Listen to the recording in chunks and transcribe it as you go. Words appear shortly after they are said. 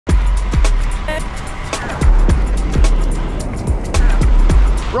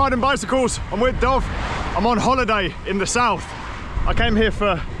riding bicycles. I'm with Dov. I'm on holiday in the south. I came here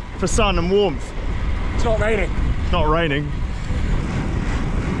for sun and warmth. It's not raining. It's not raining.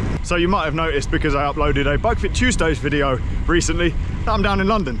 So you might have noticed, because I uploaded a Bike Fit Tuesdays video recently, that I'm down in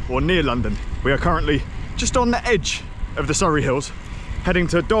London, or near London. We are currently just on the edge of the Surrey Hills, heading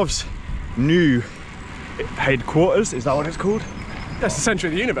to Dov's new headquarters. Is that what it's called? That's the centre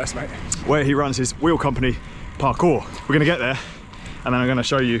of the universe, mate. Where he runs his wheel company, Parkour. We're gonna get there, and then I'm gonna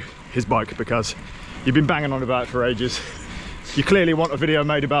show you his bike, because you've been banging on about it for ages. You clearly want a video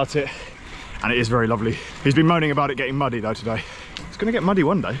made about it, and it is very lovely. He's been moaning about it getting muddy though today. It's gonna get muddy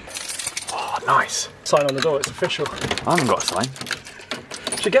one day. Oh, nice. Sign on the door, it's official. I haven't got a sign.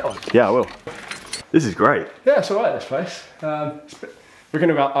 Should get one. Yeah, I will. This is great. Yeah, it's all right, this place. We're going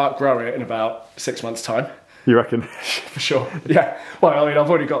to outgrow it in about 6 months' time. You reckon? For sure. Yeah. Well, I mean, I've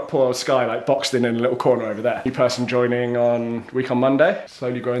already got poor Sky like boxed in a little corner over there. New person joining on Monday.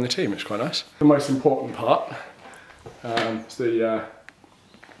 Slowly growing the team, it's quite nice. The most important part is the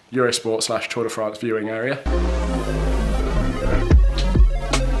Eurosport / Tour de France viewing area.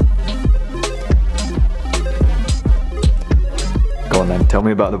 Go on then, tell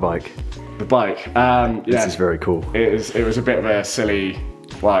me about the bike. The bike, yeah. This is very cool. It was a bit of a silly,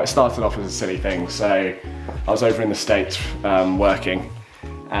 well, it started off as a silly thing. So I was over in the States working,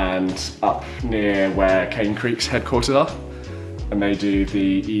 and up near where Cane Creek's headquarters are, and they do the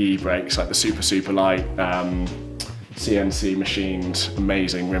EE brakes, like the super light, CNC machined,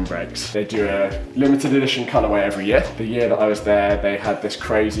 amazing rim brakes. They do a limited edition colourway every year. The year that I was there, they had this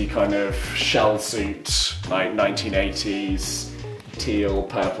crazy kind of shell suit, like 1980s, teal,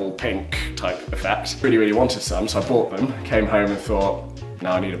 purple, pink type effect. Really wanted some, so I bought them, came home and thought,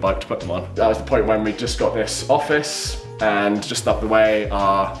 now I need a bike to put them on. That was the point when we just got this office, and just up the way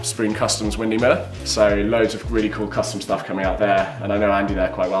are Spoon Customs Windy Miller. So loads of really cool custom stuff coming out there, and I know Andy there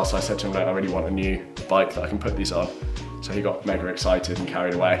quite well, so I said to him, look, I really want a new bike that I can put these on. So he got mega excited and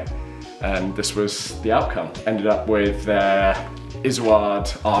carried away, and this was the outcome. Ended up with their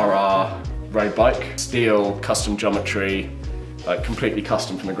Izoard RR road bike, steel, custom geometry, like completely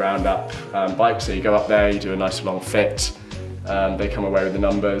custom from the ground up bike. So you go up there, you do a nice long fit, they come away with the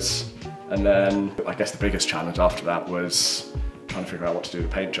numbers, and then I guess the biggest challenge after that was trying to figure out what to do with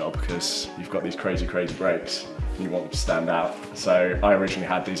the paint job, because you've got these crazy brakes and you want them to stand out. So I originally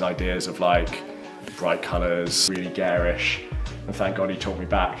had these ideas of like bright colours, really garish, and thank God he taught me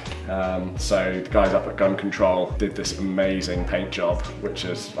back. So the guys up at Gun Control did this amazing paint job, which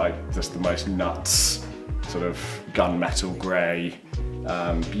is like just the most nuts sort of gunmetal grey,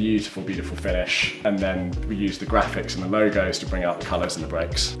 beautiful finish. And then we used the graphics and the logos to bring out the colours and the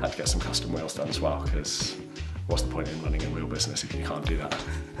brakes. Had to get some custom wheels done as well, because what's the point in running a wheel business if you can't do that?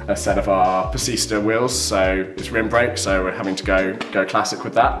 A set of our Persista wheels, so it's rim brake, so we're having to go classic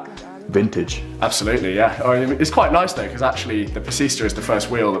with that. Vintage. Absolutely, yeah. I mean, it's quite nice though, because actually the Persista is the first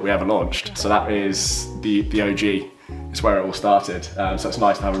wheel that we ever launched. So that is the OG. It's where it all started. So it's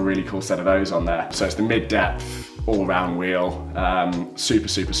nice to have a really cool set of those on there. So it's the mid-depth, all-round wheel, super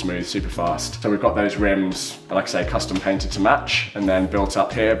smooth, super fast. So we've got those rims, like I say, custom painted to match, and then built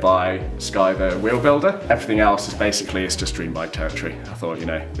up here by Sky, the wheel builder. Everything else is basically, it's just dream bike territory. I thought, you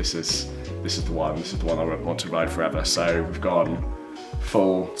know, this is the one I want to ride forever. So we've gone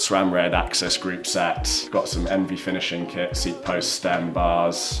full SRAM red access group set, got some Envy finishing kit, seat post, stem,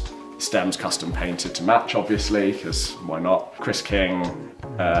 bars, stems custom painted to match obviously, because why not? Chris King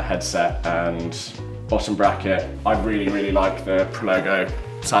headset and bottom bracket. I really like the Prologo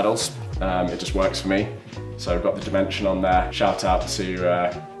saddles, it just works for me. So I've got the dimension on there. Shout out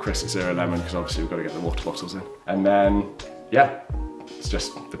to Chris at Zero Lemon, because obviously we've got to get the water bottles in. And then, yeah, it's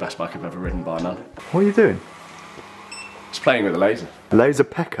just the best bike I've ever ridden bar none. What are you doing? Just playing with a laser. A laser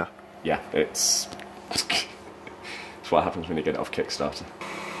pecker? Yeah, it's what happens when you get it off Kickstarter.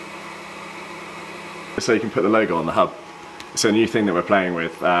 So you can put the logo on the hub. It's a new thing that we're playing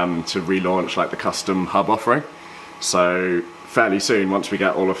with to relaunch like the custom hub offering. So fairly soon, once we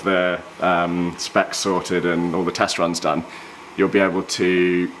get all of the specs sorted and all the test runs done, you'll be able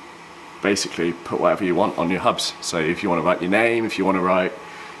to basically put whatever you want on your hubs. So if you want to write your name, if you want to write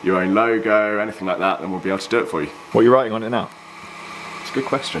your own logo, anything like that, then we'll be able to do it for you. What are you writing on it now? It's a good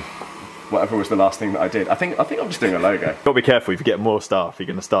question. Whatever was the last thing that I did. I think I'm just doing a logo. Gotta be careful, if you get more stuff, you're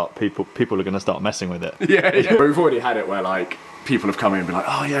gonna start, people are gonna start messing with it. Yeah. We've already had it where like, people have come in and been like,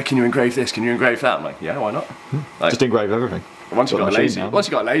 oh yeah, can you engrave this, can you engrave that? I'm like, yeah, why not? Like, just engrave everything. Once you've got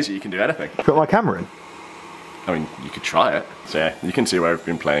a laser, you can do anything. Put my camera in. I mean, you could try it. So yeah, you can see where I've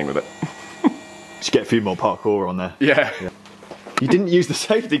been playing with it. Just get a few more parkour on there. Yeah. You didn't use the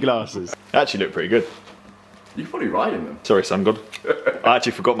safety glasses. They actually look pretty good. You can probably ride in them. Sorry, Sungod. I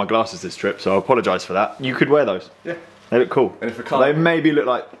actually forgot my glasses this trip, so I apologise for that. You could wear those. Yeah. They look cool. And if a car... They maybe look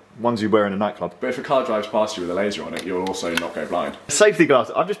like ones you wear in a nightclub. But if a car drives past you with a laser on it, you'll also not go blind. Safety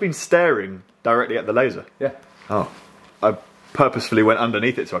glasses. I've just been staring directly at the laser. Yeah. Oh. I purposefully went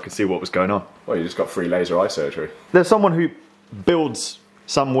underneath it so I could see what was going on. Well, you just got free laser eye surgery. There's someone who builds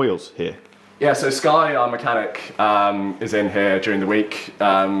some wheels here. Yeah, so Sky, our mechanic, is in here during the week.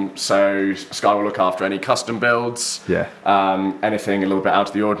 So Sky will look after any custom builds, anything a little bit out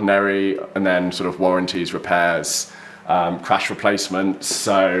of the ordinary, and then sort of warranties, repairs, crash replacements.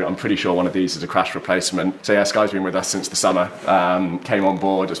 So I'm pretty sure one of these is a crash replacement. So yeah, Sky's been with us since the summer. Came on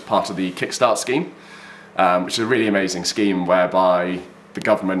board as part of the Kickstart scheme, which is a really amazing scheme whereby the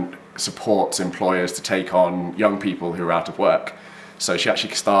government supports employers to take on young people who are out of work. So she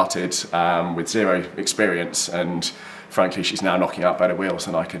actually started with zero experience, and frankly she's now knocking out better wheels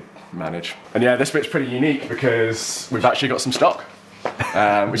than I could manage. And yeah, this bit's pretty unique because we've actually got some stock.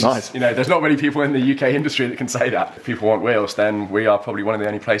 Which nice. Is, you know, there's not many people in the UK industry that can say that. If people want wheels, then we are probably one of the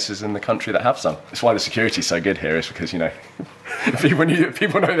only places in the country that have some. That's why the security's so good here, is because, you know,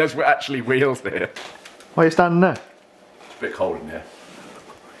 people know there's actually wheels here. Why are you standing there? It's a bit cold in here.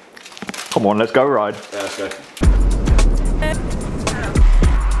 Come on, let's go ride. Yeah, let's go.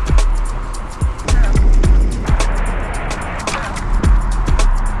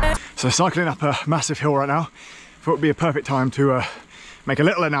 So cycling up a massive hill right now, thought it would be a perfect time to make a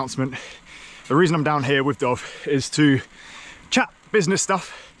little announcement. The reason I'm down here with Dov is to chat business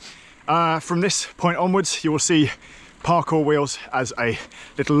stuff. From this point onwards, you will see Parkour Wheels as a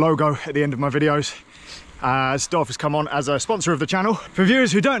little logo at the end of my videos, as Dov has come on as a sponsor of the channel. For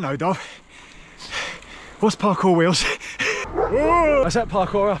viewers who don't know Dov, what's Parkour Wheels? I set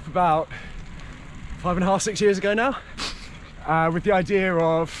Parkour up about 5.5, 6 years ago now, with the idea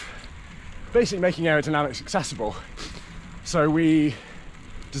of basically making aerodynamics accessible. So we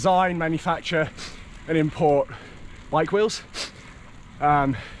design, manufacture and import bike wheels,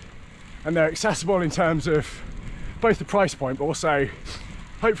 and they're accessible in terms of both the price point, but also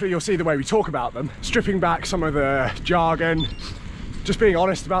hopefully you'll see the way we talk about them, stripping back some of the jargon, just being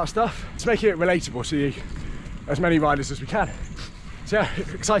honest about stuff. It's making it relatable to as many riders as we can. So yeah,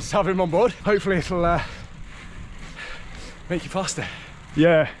 excited to have him on board. Hopefully it'll make you faster.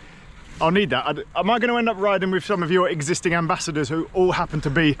 Yeah, I'll need that. Am I going to end up riding with some of your existing ambassadors who all happen to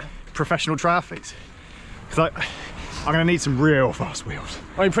be professional triathletes? Because I'm going to need some real fast wheels.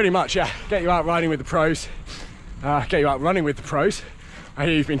 I mean, pretty much, yeah. Get you out riding with the pros, get you out running with the pros. I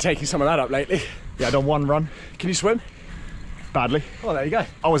hear you've been taking some of that up lately. Yeah, I've done one run. Can you swim? Badly. Oh, there you go.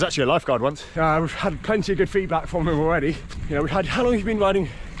 I was actually a lifeguard once. We've had plenty of good feedback from him already. You know, how long have you been riding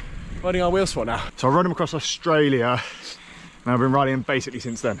our wheels for now? So I rode them across Australia, and I've been riding them basically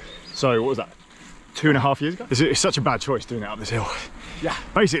since then. So what was that, 2.5 years ago? It's such a bad choice doing it up this hill. Yeah.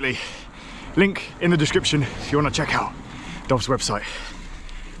 Basically, link in the description if you want to check out Dov's website.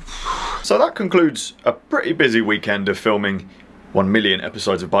 So that concludes a pretty busy weekend of filming 1 million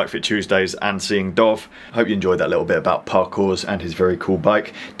episodes of Bike Fit Tuesdays and seeing Dov. I hope you enjoyed that little bit about parkours and his very cool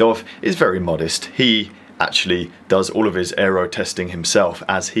bike. Dov is very modest. He actually does all of his aero testing himself,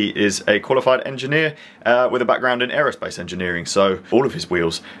 as he is a qualified engineer with a background in aerospace engineering. So all of his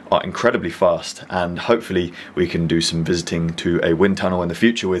wheels are incredibly fast, and hopefully we can do some visiting to a wind tunnel in the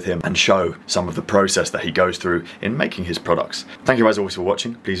future with him and show some of the process that he goes through in making his products. Thank you as always for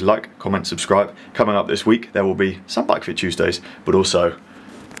watching. Please like, comment, subscribe. Coming up this week there will be some Bike Fit Tuesdays, but also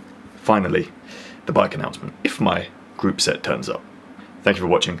finally the bike announcement if my group set turns up. Thank you for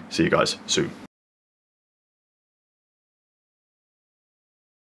watching. See you guys soon.